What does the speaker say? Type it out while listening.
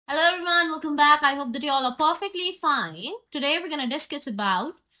Hello everyone, welcome back. I hope that you all are perfectly fine. Today we're going to discuss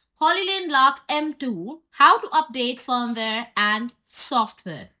about Hollyland LARK M2, how to update firmware and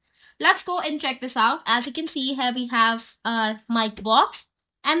software. Let's go and check this out. As you can see here we have our mic box,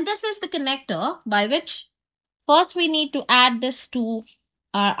 and this is the connector by which first we need to add this to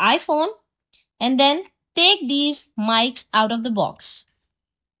our iPhone and then take these mics out of the box.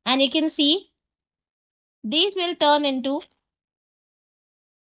 And you can see these will turn into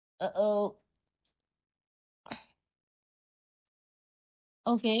uh,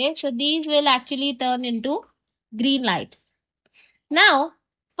 okay, so these will actually turn into green lights. Now,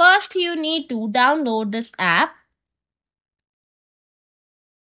 first you need to download this app.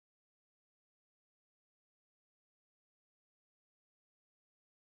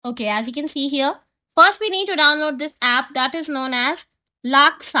 Okay, as you can see here, first we need to download this app that is known as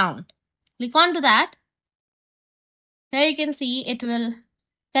Lark Sound. Click on to that. Here you can see it will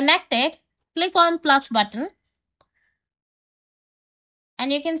connect it. Click on plus button.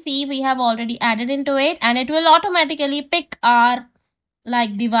 And you can see we have already added into it, and it will automatically pick our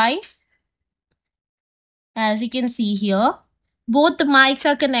device. As you can see here, both the mics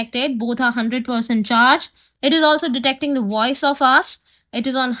are connected, both are 100% charged. It is also detecting the voice of us. It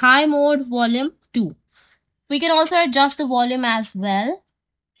is on high mode volume 2. We can also adjust the volume as well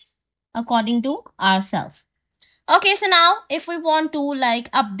according to ourselves. Okay, so now if we want to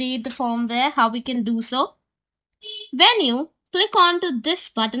update the firmware, how we can do so? When you click onto this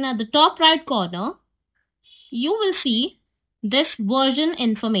button at the top right corner, you will see this version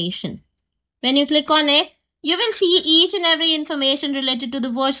information. When you click on it, you will see each and every information related to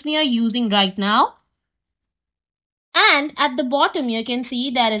the version you're using right now. And at the bottom, you can see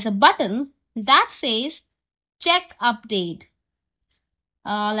there is a button that says check update.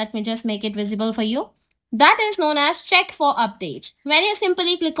 Let me just make it visible for you. That is known as check for updates. When you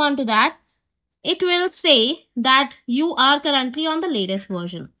simply click onto that, it will say that you are currently on the latest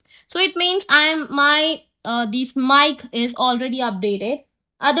version. So it means this mic is already updated.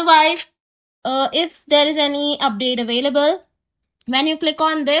 Otherwise, if there is any update available, when you click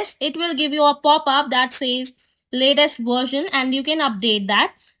on this, it will give you a pop-up that says latest version, and you can update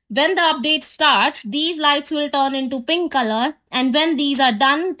that. When the update starts, these lights will turn into pink color, and when these are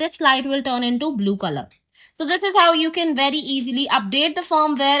done, this light will turn into blue color. So this is how you can very easily update the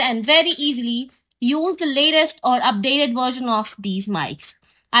firmware and very easily use the latest or updated version of these mics.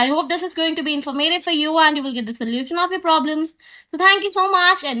 I hope this is going to be informative for you and you will get the solution of your problems. So thank you so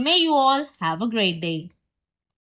much and may you all have a great day.